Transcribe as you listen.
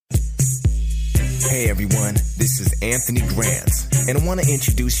Hey everyone, this is Anthony Grant, and I want to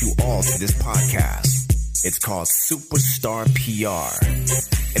introduce you all to this podcast. It's called Superstar PR,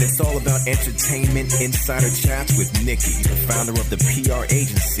 and it's all about entertainment insider chats with Nikki, the founder of the PR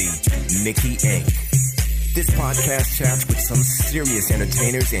agency, Nikki Inc. This podcast chats with some serious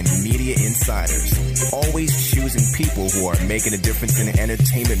entertainers and media insiders, always choosing people who are making a difference in the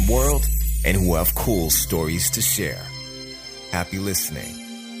entertainment world and who have cool stories to share. Happy listening.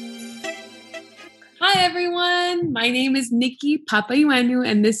 Hi, everyone. My name is Nikki Papayuanu,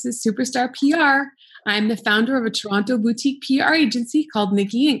 and this is Superstar PR. I'm the founder of a Toronto boutique PR agency called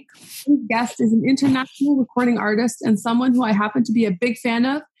Nikki Inc. This guest is an international recording artist and someone who I happen to be a big fan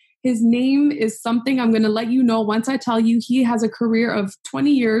of. His name is something I'm going to let you know once I tell you. He has a career of 20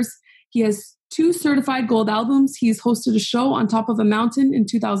 years. He has 2 certified gold albums. He's hosted a show on top of a mountain in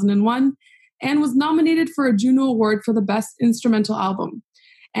 2001 and was nominated for a Juno Award for the Best Instrumental Album.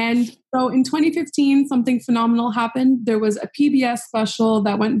 And so in 2015, something phenomenal happened. There was a PBS special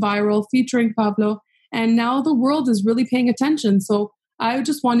that went viral featuring Pablo, and now the world is really paying attention. So I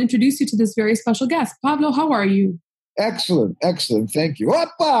just want to introduce you to this very special guest. Pablo, how are you? Excellent. Thank you.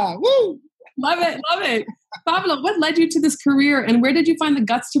 Opa! Woo! Love it. Pablo, what led you to this career, and where did you find the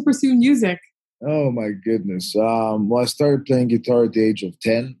guts to pursue music? Oh, my goodness. Well, I started playing guitar at the age of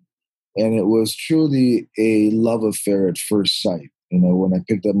 10, and it was truly a love affair at first sight. You know, when I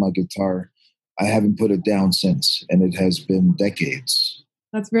picked up my guitar, I haven't put it down since, and it has been decades.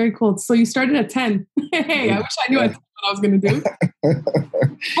 That's very cool. So you started at 10. Hey, I wish I knew what I was going to do.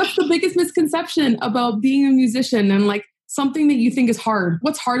 What's the biggest misconception about being a musician and like something that you think is hard?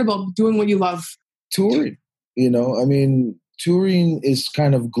 What's hard about doing what you love? Touring. You know, I mean, touring is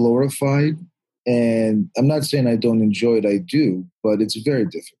kind of glorified, and I'm not saying I don't enjoy it. I do, but it's very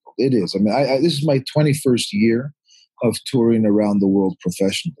difficult. It is. I mean, this is my 21st year of touring around the world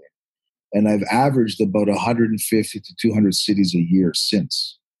professionally. And I've averaged about 150 to 200 cities a year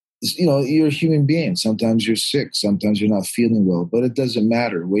since. You know, you're a human being. Sometimes you're sick. Sometimes you're not feeling well. But it doesn't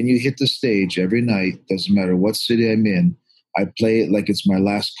matter. When you hit the stage every night, doesn't matter what city I'm in, I play it like it's my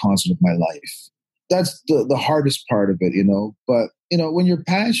last concert of my life. That's the hardest part of it, you know. But, you know, when you're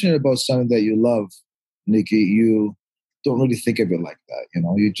passionate about something that you love, Nikki, you don't really think of it like that. You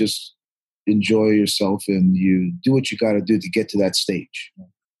know, you just enjoy yourself and you do what you got to do to get to that stage.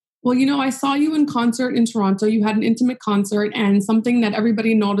 Well, you know, I saw you in concert in Toronto. You had an intimate concert, and something that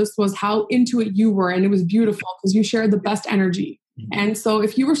everybody noticed was how into it you were. And it was beautiful because you shared the best energy. Mm-hmm. And so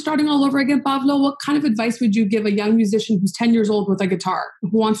if you were starting all over again, Pablo, what kind of advice would you give a young musician who's 10 years old with a guitar,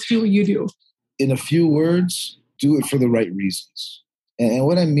 who wants to do what you do? In a few words, do it for the right reasons. And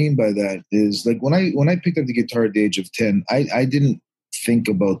what I mean by that is, like, when I picked up the guitar at the age of 10, I didn't think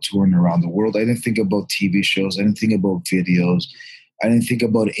about touring around the world. I didn't think about TV shows. I didn't think about videos. I didn't think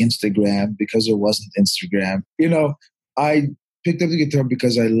about Instagram because there wasn't Instagram. You know, I picked up the guitar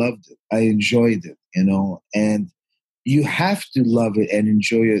because I loved it. I enjoyed it, you know, and you have to love it and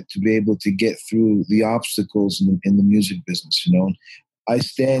enjoy it to be able to get through the obstacles in the music business, you know. I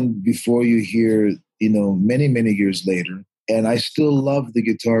stand before you here, you know, many, many years later, and I still love the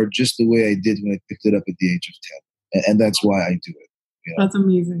guitar just the way I did when I picked it up at the age of 10. And that's why I do it. You know? That's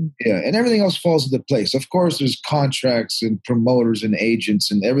amazing. Yeah, and everything else falls into place. Of course, there's contracts and promoters and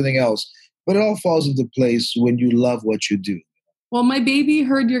agents and everything else, but it all falls into place when you love what you do. Well, my baby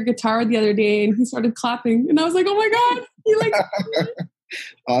heard your guitar the other day and he started clapping, and I was like, "Oh my God, he likes it."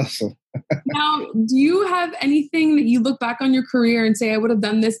 Awesome. Now, do you have anything that you look back on your career and say, "I would have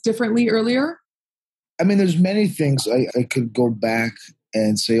done this differently earlier"? I mean, there's many things I could go back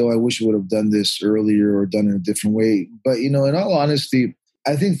and say, oh, I wish I would have done this earlier or done it a different way. But, you know, in all honesty,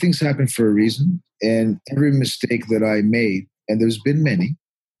 I think things happen for a reason. And every mistake that I made, and there's been many,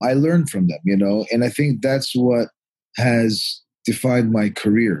 I learned from them, you know. And I think that's what has defined my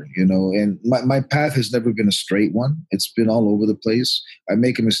career, you know. And my path has never been a straight one. It's been all over the place. I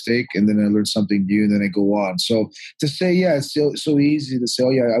make a mistake and then I learn something new and then I go on. So to say, yeah, it's so easy to say, oh,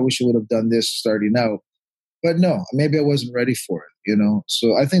 yeah, I wish I would have done this starting out. But no, maybe I wasn't ready for it, you know.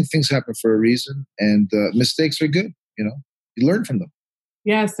 So I think things happen for a reason, and mistakes are good, you know. You learn from them.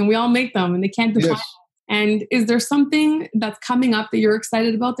 Yes, and we all make them, and they can't define us. And is there something that's coming up that you're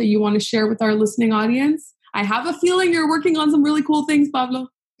excited about that you want to share with our listening audience? I have a feeling you're working on some really cool things, Pablo.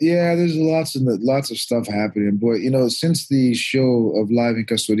 Yeah, there's lots of stuff happening. Boy, you know, since the show of Live in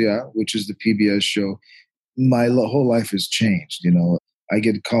Castoria, which is the PBS show, my whole life has changed, you know. I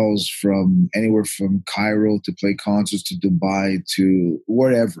get calls from anywhere from Cairo to play concerts to Dubai to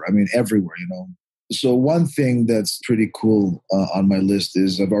wherever. I mean, everywhere, you know. So one thing that's pretty cool on my list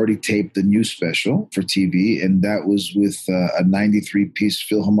is I've already taped the new special for TV, and that was with a 93-piece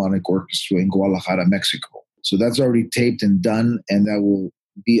Philharmonic Orchestra in Guadalajara, Mexico. So that's already taped and done, and that will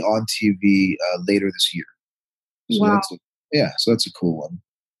be on TV later this year. So wow. So that's a cool one.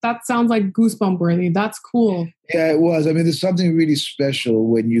 That sounds like goosebump worthy. That's cool. Yeah, it was. I mean, there's something really special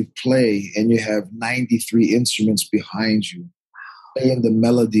when you play and you have 93 instruments behind you, playing the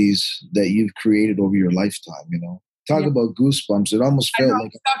melodies that you've created over your lifetime, Talk about goosebumps. It almost felt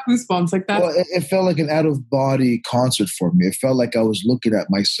like goosebumps like that. Well, it felt like an out-of-body concert for me. It felt like I was looking at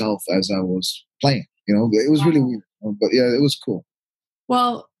myself as I was playing. It was really weird. But yeah, it was cool.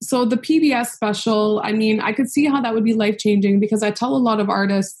 Well, so the PBS special, I mean, I could see how that would be life-changing because I tell a lot of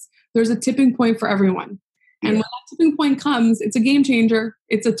artists there's a tipping point for everyone. And when that tipping point comes, it's a game changer.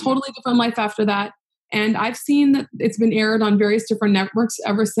 It's a totally different life after that. And I've seen that it's been aired on various different networks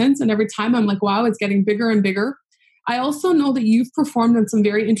ever since. And every time I'm like, wow, it's getting bigger and bigger. I also know that you've performed in some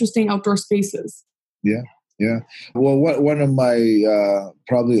very interesting outdoor spaces. Yeah. Yeah. Well, one of my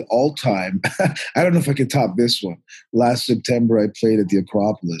probably all-time, I don't know if I can top this one. Last September, I played at the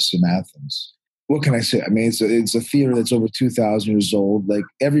Acropolis in Athens. What can I say? I mean, it's a theater that's over 2,000 years old. Like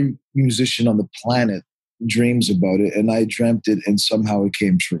every musician on the planet dreams about it, and I dreamt it, and somehow it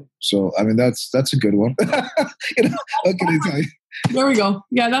came true. So, I mean, that's a good one. What can I tell you? There we go.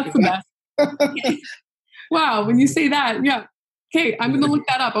 Yeah, that's the best. Okay. Wow, when you say that, yeah. Okay, I'm going to look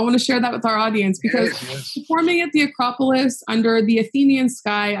that up. I want to share that with our audience because performing at the Acropolis under the Athenian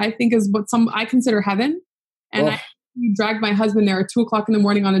sky, I think is what I consider heaven. And I dragged my husband there at 2:00 in the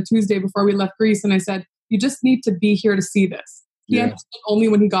morning on a Tuesday before we left Greece. And I said, you just need to be here to see this. He understood only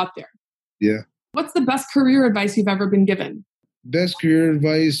when he got there. Yeah. What's the best career advice you've ever been given? Best career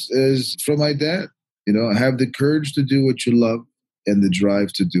advice is from my dad. Have the courage to do what you love and the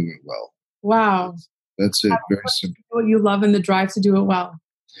drive to do it well. Wow. That's it. Very simple. What you love and the drive to do it well.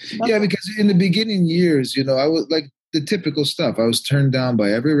 Because in the beginning years, I was like the typical stuff. I was turned down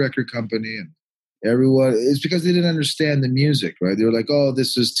by every record company and everyone. It's because they didn't understand the music, right? They were like, oh,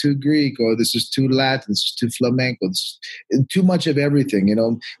 this is too Greek, or this is too Latin, this is too flamenco, this is too much of everything,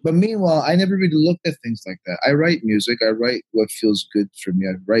 But meanwhile, I never really looked at things like that. I write music. I write what feels good for me.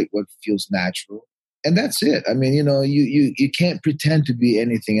 I write what feels natural. And that's it. I mean, you can't pretend to be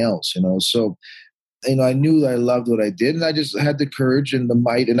anything else, So, I knew that I loved what I did, and I just had the courage and the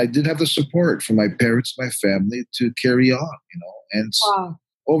might, and I did have the support from my parents, my family to carry on, And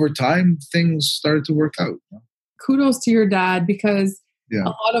over time, things started to work out. Kudos to your dad, because a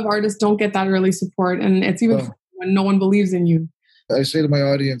lot of artists don't get that early support, and it's even when no one believes in you. I say to my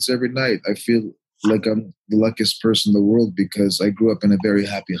audience every night, I feel like I'm the luckiest person in the world because I grew up in a very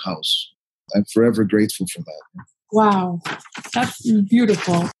happy house. I'm forever grateful for that. Wow, that's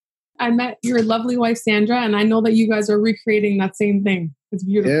beautiful. I met your lovely wife, Sandra, and I know that you guys are recreating that same thing. It's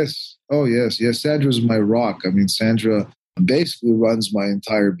beautiful. Yes. Oh, yes. Yes. Sandra's my rock. I mean, Sandra basically runs my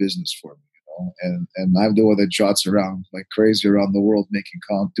entire business for me, and I'm the one that jots around like crazy around the world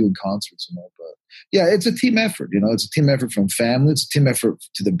doing concerts, But yeah, it's a team effort, It's a team effort from family. It's a team effort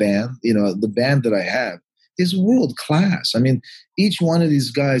to the band. The band that I have is world class. I mean, each one of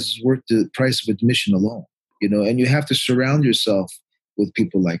these guys is worth the price of admission alone, and you have to surround yourself with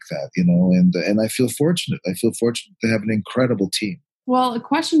people like that, and I feel fortunate. I feel fortunate to have an incredible team. Well, a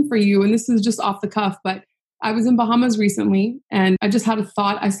question for you, and this is just off the cuff, but I was in Bahamas recently and I just had a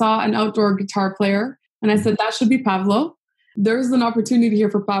thought. I saw an outdoor guitar player and I said, that should be Pablo. There's an opportunity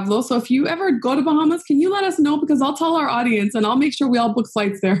here for Pablo. So if you ever go to Bahamas, can you let us know? Because I'll tell our audience and I'll make sure we all book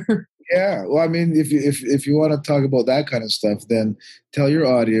flights there. Yeah. Well, I mean, if you want to talk about that kind of stuff, then tell your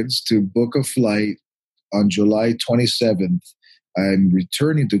audience to book a flight on July 27th. I'm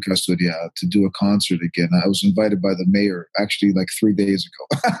returning to Castoria to do a concert again. I was invited by the mayor actually like 3 days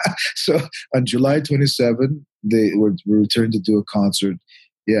ago. So on July 27th, we're returning to do a concert,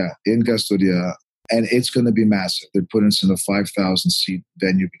 in Castoria. And it's going to be massive. They're putting us in a 5,000 seat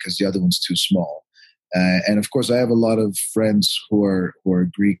venue because the other one's too small. And of course, I have a lot of friends who are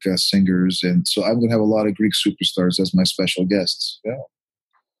Greek singers. And so I'm going to have a lot of Greek superstars as my special guests. Yeah.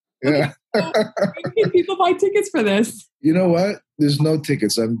 Yeah. Can people buy tickets for this? You know what? There's no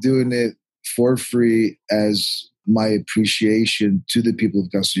tickets. I'm doing it for free as my appreciation to the people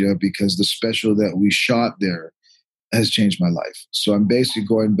of Castoria because the special that we shot there has changed my life. So I'm basically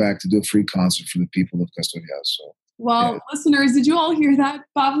going back to do a free concert for the people of Castoria. So, listeners, did you all hear that?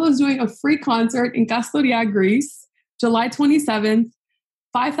 Pablo's doing a free concert in Castoria, Greece, July 27th.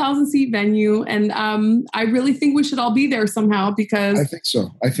 5,000 seat venue. And I really think we should all be there somehow because... I think so.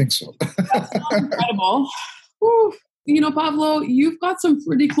 That sounds incredible. Whew. Pablo, you've got some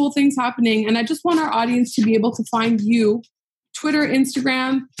pretty cool things happening, and I just want our audience to be able to find you. Twitter,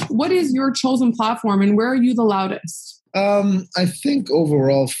 Instagram. What is your chosen platform, and where are you the loudest? I think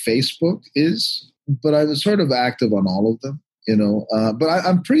overall Facebook is, but I was sort of active on all of them, But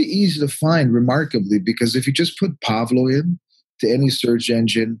I'm pretty easy to find, remarkably, because if you just put Pablo in to any search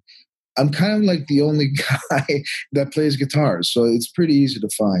engine, I'm kind of like the only guy that plays guitar. So it's pretty easy to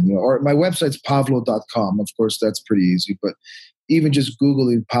find, or my website's pavlo.com. Of course, that's pretty easy, but even just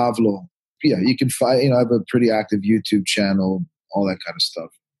Googling Pavlo, you can find, I have a pretty active YouTube channel, all that kind of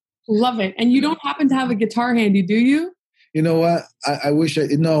stuff. Love it. And you don't happen to have a guitar handy, do you? You know what? I wish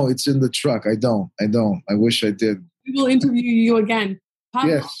no, it's in the truck. I don't. I wish I did. We will interview you again.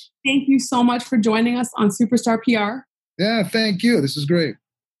 Pablo, yes. Thank you so much for joining us on Superstar PR. Yeah, thank you. This is great.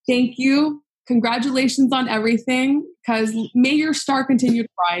 Thank you. Congratulations on everything, because may your star continue to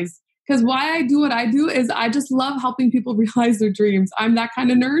rise. Because why I do what I do is I just love helping people realize their dreams. I'm that kind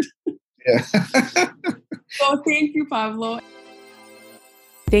of nerd. Yeah. So thank you, Pablo.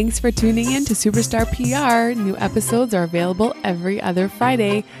 Thanks for tuning in to Superstar PR. New episodes are available every other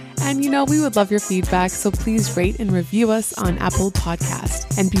Friday. And we would love your feedback, so please rate and review us on Apple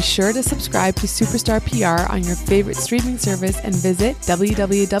Podcast. And be sure to subscribe to Superstar PR on your favorite streaming service and visit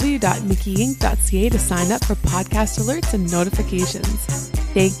www.nikkiinc.ca to sign up for podcast alerts and notifications.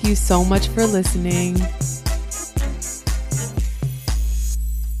 Thank you so much for listening.